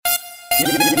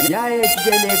E aí,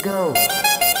 DJ Negão?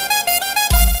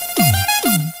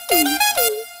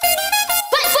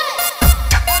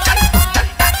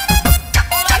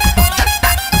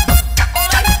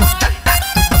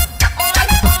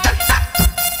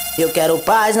 Eu quero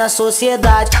paz na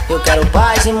sociedade, eu quero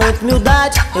paz e muita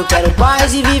humildade. Eu quero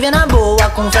paz e viver na boa,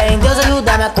 com fé em Deus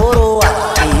ajudar minha coroa.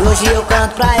 E hoje eu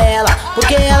canto pra ela,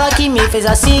 porque ela que me fez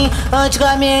assim.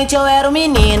 Antigamente eu era um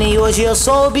menino e hoje eu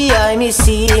sou o Biel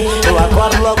MC. Eu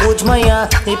acordo logo de manhã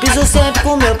e piso sempre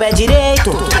com meu pé direito.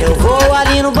 Eu vou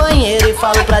ali no banheiro e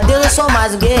falo pra Deus, eu sou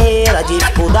mais um guerreiro. A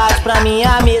dificuldade pra mim é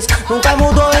a mesma, nunca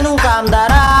mudou e nunca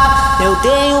mudará. Eu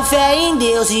tenho fé em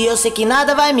Deus e eu sei que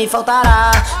nada vai me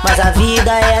faltará. Mas a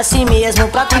vida é assim mesmo,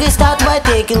 pra conquistar tu vai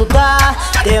ter que lutar.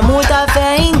 Ter muita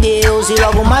fé em Deus e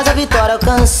logo mais a vitória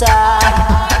alcançar.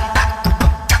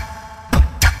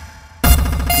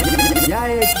 E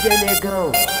aí, DJ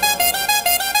Negão?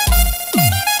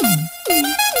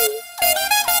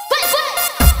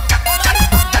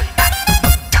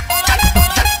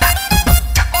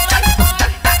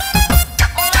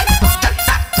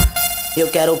 Eu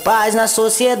quero paz na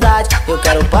sociedade, eu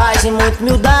quero paz e muita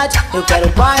humildade. Eu quero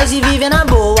paz e viver na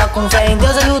boa, com fé em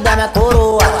Deus ajudar minha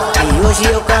coroa. E hoje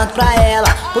eu canto pra ela,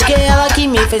 porque ela que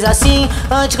me fez assim.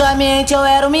 Antigamente eu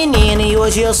era um menino e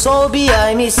hoje eu sou o Biel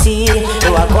MC.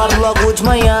 Eu acordo logo de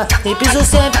manhã e piso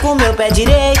sempre com meu pé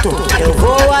direito. Eu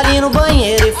vou ali no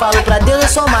banheiro e falo pra Deus, eu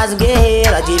sou mais um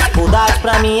guerreiro. A dificuldade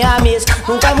pra mim é a mesma,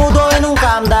 nunca mudou e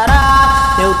nunca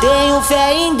mudará. Eu tenho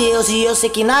fé em Deus e eu sei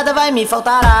que nada vai me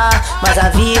faltará. Mas a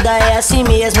vida é assim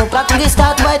mesmo, pra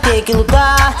conquistar tu vai ter que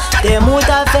lutar. Ter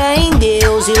muita fé em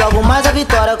Deus e logo mais a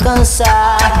vitória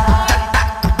alcançar.